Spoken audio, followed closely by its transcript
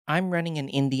I'm running an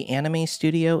indie anime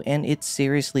studio, and it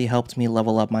seriously helped me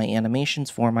level up my animations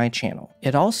for my channel.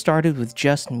 It all started with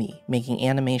just me making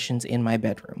animations in my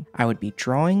bedroom. I would be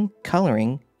drawing,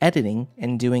 coloring, editing,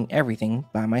 and doing everything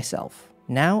by myself.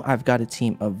 Now I've got a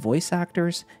team of voice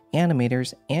actors,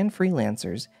 animators, and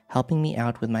freelancers helping me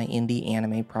out with my indie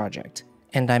anime project,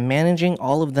 and I'm managing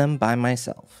all of them by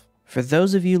myself. For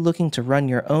those of you looking to run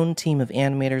your own team of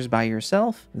animators by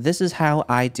yourself, this is how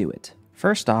I do it.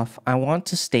 First off, I want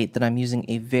to state that I'm using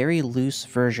a very loose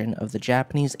version of the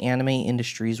Japanese anime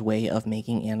industry's way of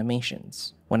making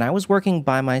animations. When I was working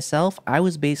by myself, I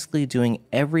was basically doing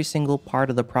every single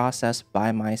part of the process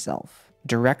by myself.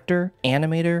 Director,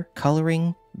 animator,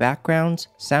 coloring, backgrounds,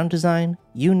 sound design,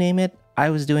 you name it, I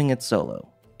was doing it solo.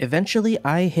 Eventually,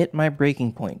 I hit my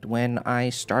breaking point when I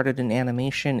started an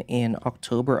animation in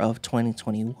October of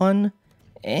 2021,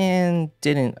 and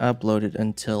didn't upload it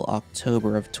until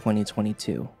October of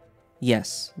 2022.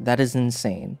 Yes, that is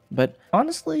insane, but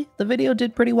honestly, the video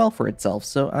did pretty well for itself,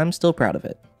 so I'm still proud of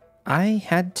it. I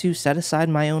had to set aside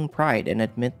my own pride and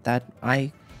admit that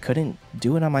I couldn't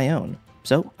do it on my own.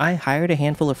 So I hired a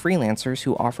handful of freelancers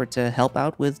who offered to help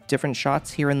out with different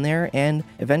shots here and there, and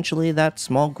eventually that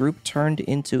small group turned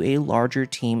into a larger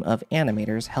team of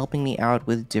animators helping me out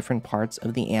with different parts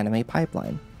of the anime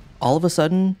pipeline. All of a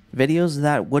sudden, videos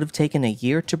that would have taken a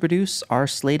year to produce are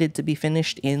slated to be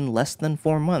finished in less than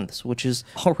 4 months, which is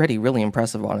already really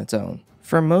impressive on its own.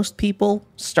 For most people,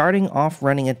 starting off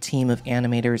running a team of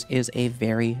animators is a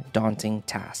very daunting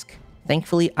task.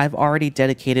 Thankfully, I've already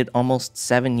dedicated almost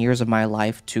 7 years of my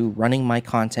life to running my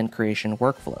content creation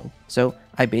workflow. So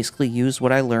I basically used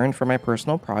what I learned from my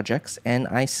personal projects, and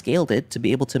I scaled it to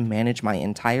be able to manage my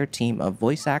entire team of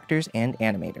voice actors and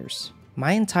animators.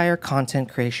 My entire content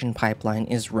creation pipeline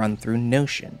is run through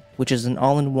Notion, which is an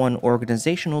all-in-one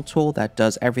organizational tool that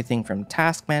does everything from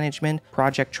task management,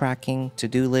 project tracking,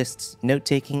 to-do lists,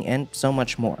 note-taking, and so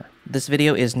much more. This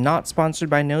video is not sponsored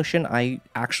by Notion. I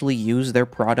actually use their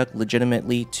product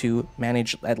legitimately to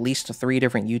manage at least 3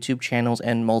 different YouTube channels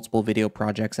and multiple video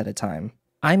projects at a time.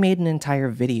 I made an entire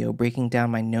video breaking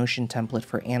down my Notion template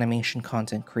for animation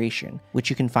content creation, which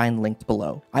you can find linked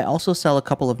below. I also sell a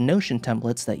couple of Notion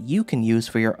templates that you can use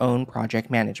for your own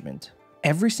project management.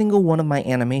 Every single one of my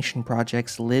animation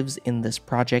projects lives in this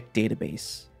project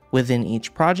database. Within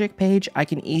each project page, I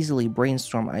can easily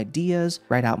brainstorm ideas,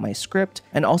 write out my script,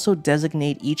 and also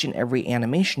designate each and every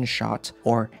animation shot,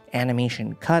 or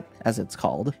animation cut as it's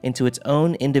called, into its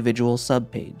own individual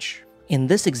subpage. In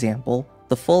this example,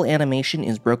 the full animation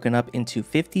is broken up into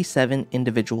 57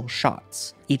 individual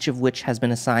shots, each of which has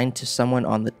been assigned to someone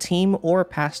on the team or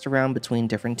passed around between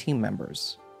different team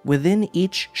members. Within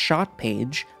each shot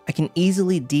page, I can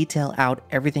easily detail out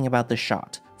everything about the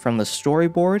shot, from the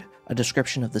storyboard, a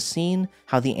description of the scene,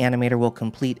 how the animator will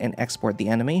complete and export the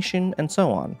animation, and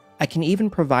so on. I can even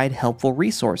provide helpful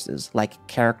resources like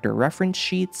character reference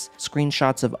sheets,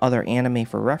 screenshots of other anime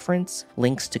for reference,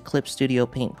 links to Clip Studio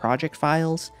Paint project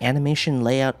files, animation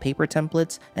layout paper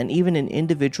templates, and even an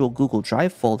individual Google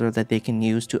Drive folder that they can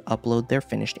use to upload their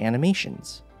finished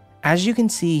animations. As you can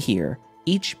see here,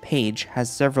 each page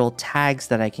has several tags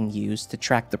that I can use to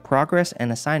track the progress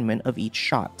and assignment of each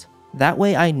shot. That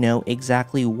way I know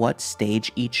exactly what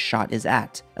stage each shot is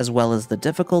at, as well as the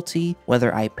difficulty,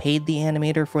 whether I paid the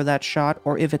animator for that shot,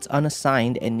 or if it's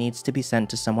unassigned and needs to be sent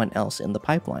to someone else in the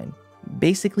pipeline.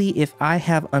 Basically, if I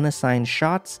have unassigned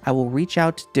shots, I will reach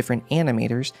out to different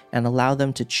animators and allow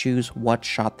them to choose what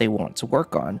shot they want to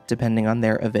work on, depending on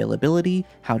their availability,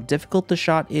 how difficult the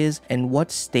shot is, and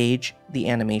what stage the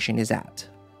animation is at.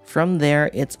 From there,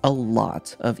 it's a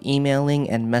lot of emailing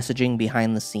and messaging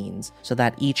behind the scenes so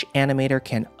that each animator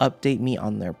can update me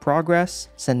on their progress,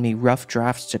 send me rough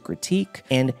drafts to critique,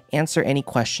 and answer any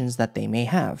questions that they may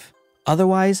have.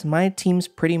 Otherwise, my team's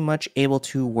pretty much able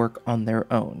to work on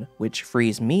their own, which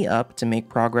frees me up to make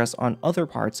progress on other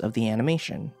parts of the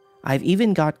animation. I've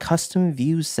even got custom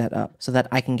views set up so that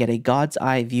I can get a god's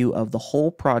eye view of the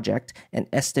whole project and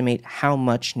estimate how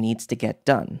much needs to get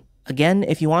done. Again,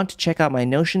 if you want to check out my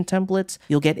Notion templates,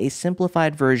 you'll get a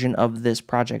simplified version of this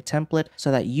project template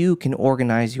so that you can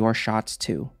organize your shots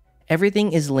too.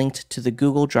 Everything is linked to the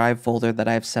Google Drive folder that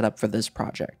I've set up for this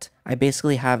project. I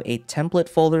basically have a template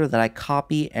folder that I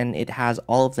copy, and it has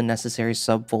all of the necessary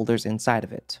subfolders inside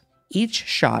of it. Each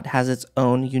shot has its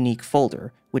own unique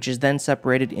folder, which is then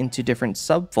separated into different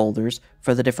subfolders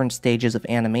for the different stages of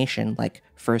animation like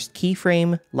first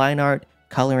keyframe, line art,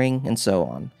 coloring, and so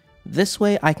on. This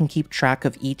way I can keep track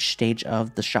of each stage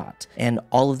of the shot, and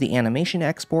all of the animation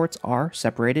exports are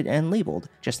separated and labeled,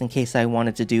 just in case I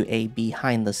wanted to do a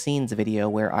behind the scenes video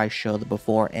where I show the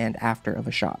before and after of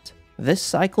a shot. This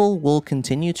cycle will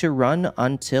continue to run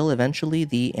until eventually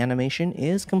the animation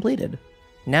is completed.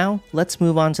 Now, let's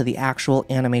move on to the actual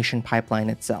animation pipeline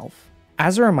itself.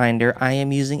 As a reminder, I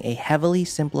am using a heavily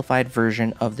simplified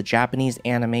version of the Japanese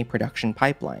anime production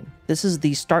pipeline. This is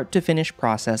the start to finish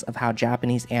process of how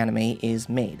Japanese anime is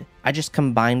made. I just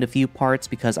combined a few parts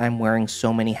because I'm wearing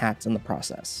so many hats in the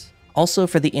process. Also,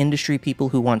 for the industry people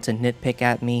who want to nitpick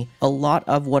at me, a lot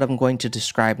of what I'm going to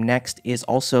describe next is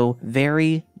also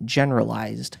very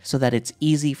generalized so that it's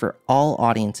easy for all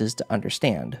audiences to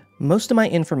understand. Most of my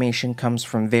information comes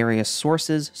from various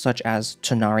sources such as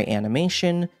Tonari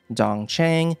Animation,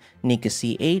 Dongchang, Nika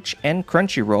CH, and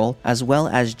Crunchyroll, as well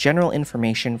as general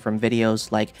information from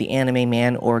videos like The Anime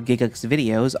Man or Gigux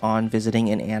videos on visiting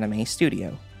an anime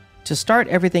studio. To start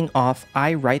everything off,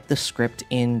 I write the script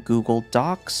in Google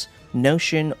Docs,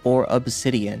 Notion, or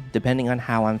Obsidian, depending on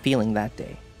how I'm feeling that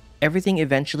day. Everything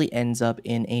eventually ends up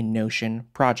in a Notion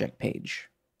project page.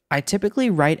 I typically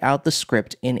write out the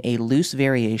script in a loose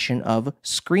variation of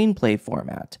screenplay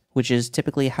format, which is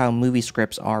typically how movie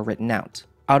scripts are written out.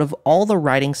 Out of all the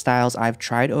writing styles I've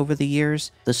tried over the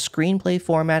years, the screenplay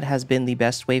format has been the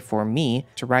best way for me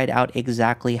to write out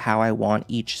exactly how I want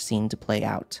each scene to play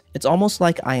out. It's almost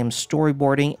like I am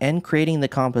storyboarding and creating the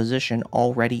composition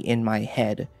already in my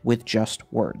head with just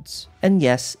words. And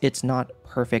yes, it's not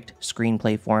perfect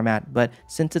screenplay format, but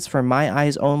since it's for my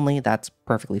eyes only, that's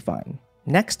perfectly fine.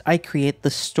 Next, I create the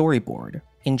storyboard.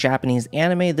 In Japanese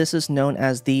anime, this is known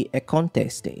as the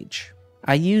ekonte stage.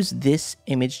 I use this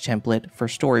image template for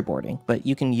storyboarding, but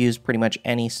you can use pretty much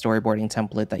any storyboarding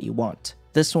template that you want.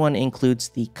 This one includes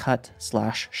the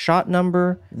cut/shot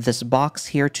number, this box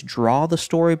here to draw the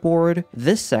storyboard,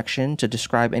 this section to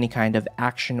describe any kind of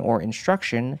action or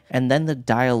instruction, and then the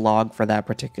dialogue for that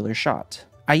particular shot.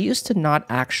 I used to not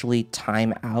actually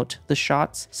time out the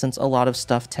shots since a lot of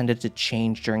stuff tended to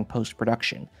change during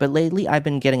post-production, but lately I've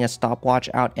been getting a stopwatch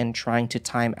out and trying to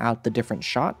time out the different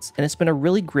shots, and it's been a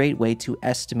really great way to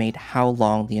estimate how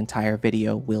long the entire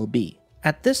video will be.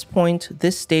 At this point,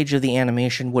 this stage of the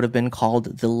animation would have been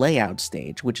called the layout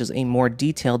stage, which is a more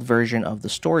detailed version of the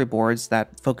storyboards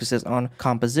that focuses on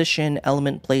composition,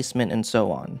 element placement, and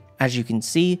so on. As you can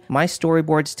see, my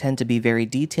storyboards tend to be very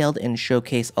detailed and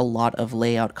showcase a lot of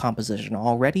layout composition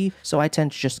already, so I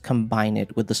tend to just combine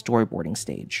it with the storyboarding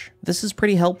stage. This is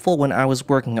pretty helpful when I was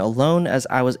working alone, as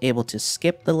I was able to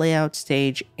skip the layout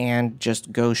stage and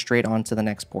just go straight on to the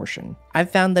next portion. I've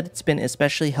found that it's been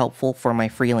especially helpful for my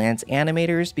freelance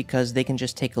animators because they can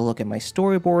just take a look at my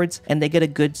storyboards and they get a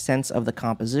good sense of the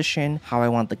composition, how I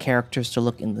want the characters to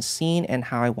look in the scene, and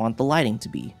how I want the lighting to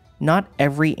be. Not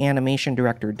every animation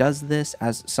director does this,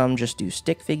 as some just do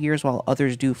stick figures while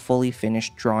others do fully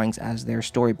finished drawings as their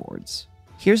storyboards.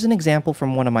 Here's an example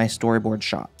from one of my storyboard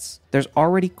shots. There's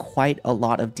already quite a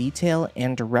lot of detail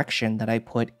and direction that I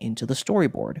put into the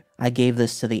storyboard. I gave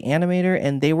this to the animator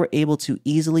and they were able to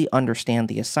easily understand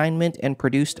the assignment and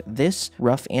produced this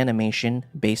rough animation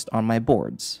based on my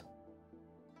boards.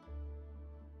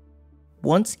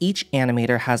 Once each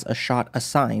animator has a shot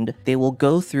assigned, they will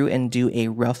go through and do a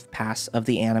rough pass of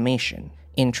the animation.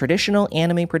 In traditional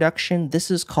anime production, this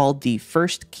is called the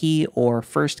first key or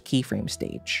first keyframe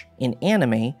stage. In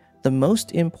anime, the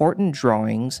most important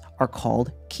drawings are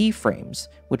called keyframes,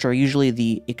 which are usually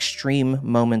the extreme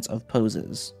moments of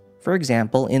poses. For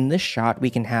example, in this shot,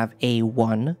 we can have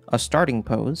A1, a starting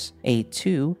pose,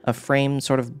 A2, a frame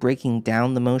sort of breaking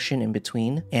down the motion in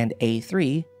between, and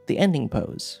A3, the ending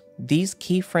pose. These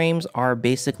keyframes are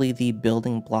basically the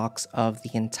building blocks of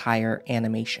the entire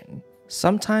animation.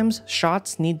 Sometimes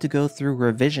shots need to go through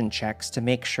revision checks to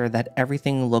make sure that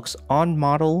everything looks on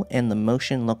model and the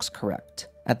motion looks correct.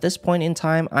 At this point in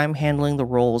time, I'm handling the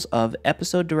roles of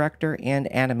episode director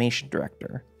and animation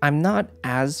director. I'm not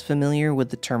as familiar with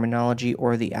the terminology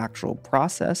or the actual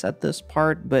process at this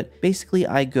part, but basically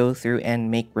I go through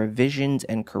and make revisions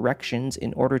and corrections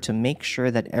in order to make sure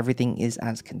that everything is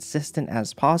as consistent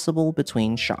as possible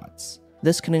between shots.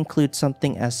 This can include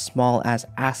something as small as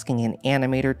asking an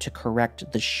animator to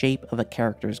correct the shape of a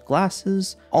character's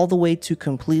glasses, all the way to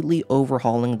completely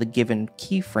overhauling the given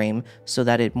keyframe so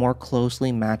that it more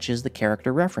closely matches the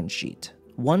character reference sheet.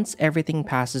 Once everything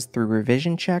passes through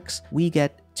revision checks, we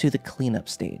get to the cleanup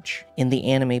stage. In the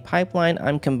anime pipeline,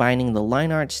 I'm combining the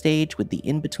line art stage with the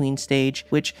in-between stage,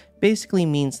 which basically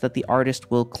means that the artist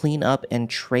will clean up and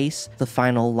trace the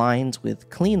final lines with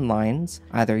clean lines,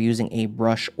 either using a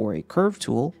brush or a curve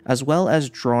tool, as well as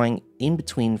drawing in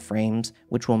between frames,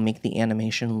 which will make the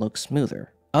animation look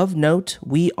smoother. Of note,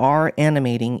 we are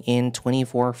animating in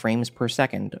 24 frames per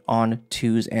second on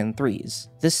 2s and 3s.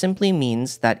 This simply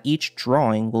means that each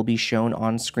drawing will be shown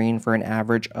on screen for an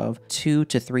average of 2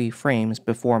 to 3 frames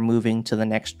before moving to the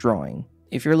next drawing.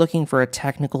 If you're looking for a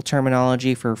technical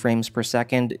terminology for frames per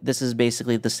second, this is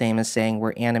basically the same as saying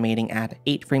we're animating at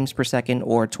 8 frames per second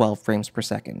or 12 frames per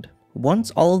second.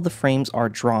 Once all of the frames are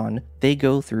drawn, they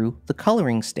go through the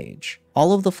coloring stage.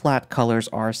 All of the flat colors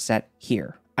are set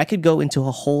here. I could go into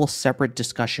a whole separate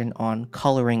discussion on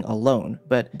coloring alone,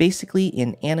 but basically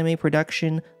in anime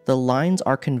production, the lines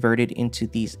are converted into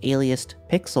these aliased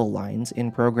pixel lines in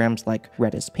programs like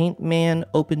Redis Paint Man,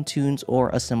 OpenToons, or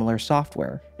a similar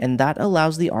software, and that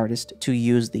allows the artist to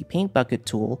use the paint bucket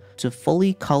tool to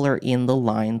fully color in the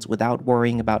lines without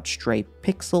worrying about stray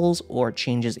pixels or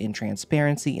changes in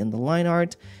transparency in the line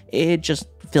art. It just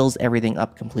fills everything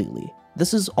up completely.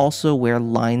 This is also where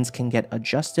lines can get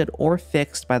adjusted or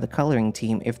fixed by the coloring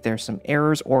team if there's some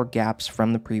errors or gaps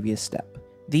from the previous step.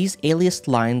 These aliased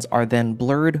lines are then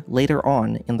blurred later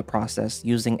on in the process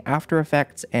using After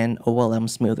Effects and OLM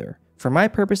Smoother. For my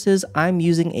purposes, I'm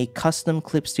using a custom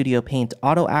Clip Studio Paint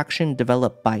auto action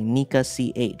developed by Nika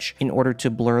CH in order to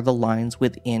blur the lines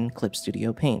within Clip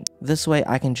Studio Paint. This way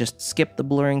I can just skip the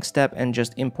blurring step and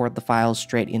just import the files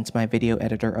straight into my video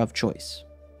editor of choice.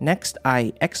 Next,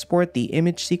 I export the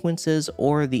image sequences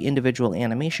or the individual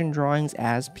animation drawings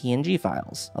as PNG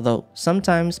files, although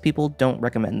sometimes people don't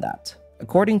recommend that.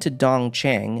 According to Dong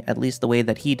Chang, at least the way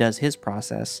that he does his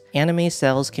process, anime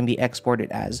cells can be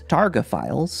exported as Targa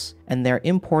files, and they're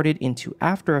imported into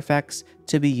After Effects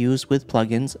to be used with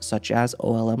plugins such as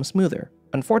OLM Smoother.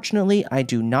 Unfortunately, I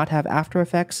do not have After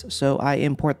Effects, so I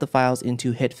import the files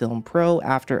into HitFilm Pro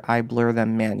after I blur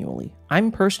them manually.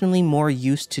 I'm personally more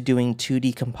used to doing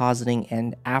 2D compositing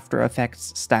and After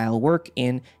Effects style work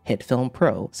in HitFilm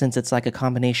Pro, since it's like a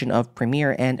combination of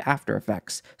Premiere and After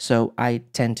Effects, so I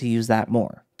tend to use that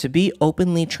more. To be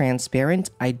openly transparent,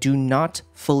 I do not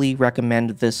fully recommend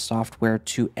this software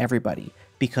to everybody,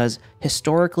 because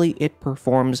historically it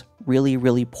performs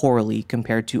really poorly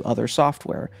compared to other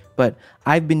software, but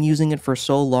I've been using it for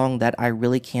so long that I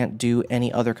really can't do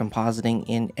any other compositing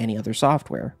in any other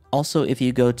software. Also, if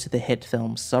you go to the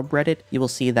HitFilm subreddit, you will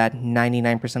see that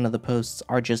 99% of the posts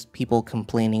are just people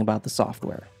complaining about the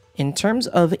software. In terms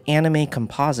of anime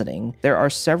compositing, there are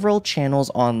several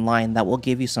channels online that will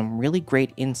give you some really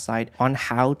great insight on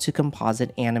how to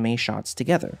composite anime shots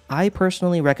together. I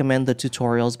personally recommend the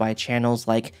tutorials by channels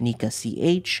like Nika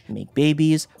CH, Make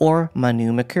Babies, or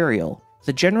Manu Mercurial.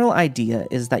 The general idea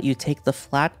is that you take the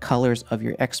flat colors of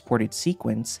your exported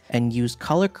sequence and use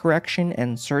color correction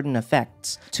and certain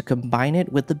effects to combine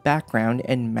it with the background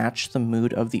and match the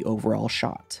mood of the overall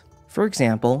shot. For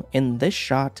example, in this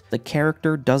shot, the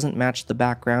character doesn't match the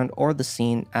background or the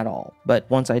scene at all, but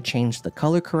once I change the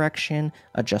color correction,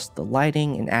 adjust the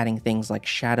lighting, and adding things like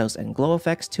shadows and glow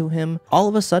effects to him, all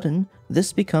of a sudden,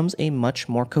 this becomes a much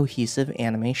more cohesive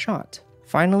anime shot.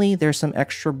 Finally, there's some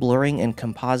extra blurring and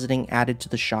compositing added to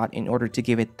the shot in order to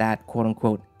give it that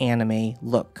quote-unquote anime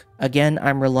look. Again,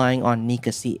 I'm relying on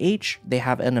Nika CH. They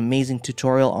have an amazing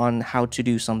tutorial on how to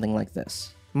do something like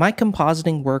this. My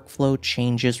compositing workflow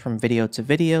changes from video to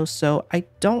video, so I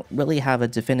don't really have a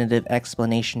definitive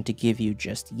explanation to give you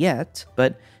just yet,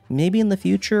 but maybe in the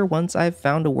future, once I've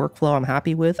found a workflow I'm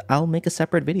happy with, I'll make a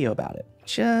separate video about it.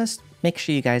 Just make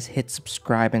sure you guys hit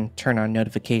subscribe and turn on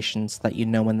notifications so that you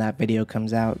know when that video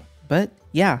comes out. But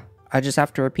yeah, I just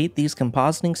have to repeat these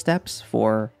compositing steps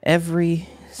for every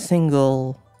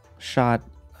single shot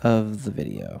of the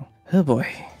video. Oh boy.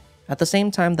 At the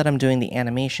same time that I'm doing the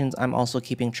animations, I'm also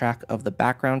keeping track of the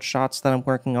background shots that I'm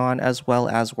working on, as well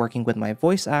as working with my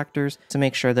voice actors to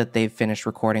make sure that they've finished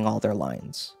recording all their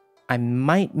lines. I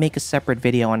might make a separate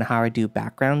video on how I do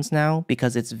backgrounds now,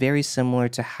 because it's very similar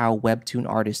to how webtoon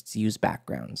artists use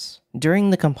backgrounds. During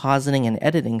the compositing and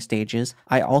editing stages,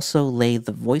 I also lay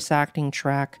the voice acting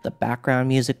track, the background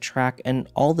music track, and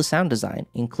all the sound design,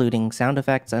 including sound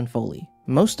effects and Foley.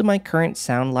 Most of my current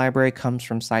sound library comes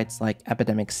from sites like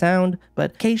Epidemic Sound,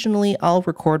 but occasionally I'll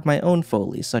record my own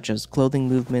Foley, such as clothing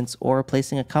movements or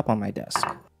placing a cup on my desk.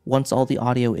 Once all the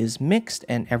audio is mixed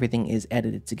and everything is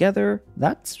edited together,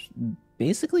 that's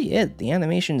basically it. The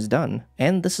animation's done.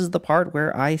 And this is the part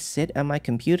where I sit at my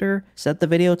computer, set the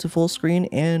video to full screen,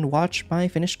 and watch my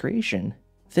finished creation.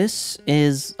 This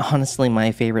is honestly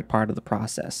my favorite part of the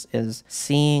process, is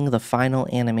seeing the final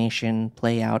animation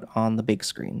play out on the big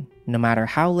screen. No matter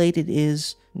how late it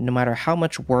is, no matter how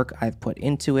much work I've put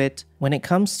into it, when it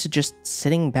comes to just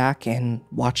sitting back and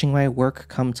watching my work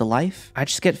come to life, I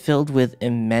just get filled with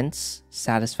immense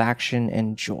satisfaction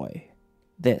and joy.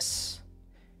 This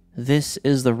This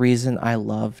is the reason I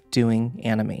love doing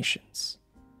animations.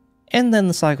 And then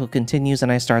the cycle continues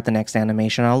and I start the next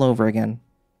animation all over again.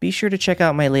 Be sure to check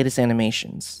out my latest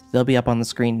animations. They'll be up on the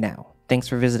screen now. Thanks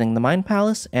for visiting the Mind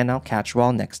Palace, and I'll catch you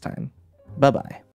all next time. Bye bye.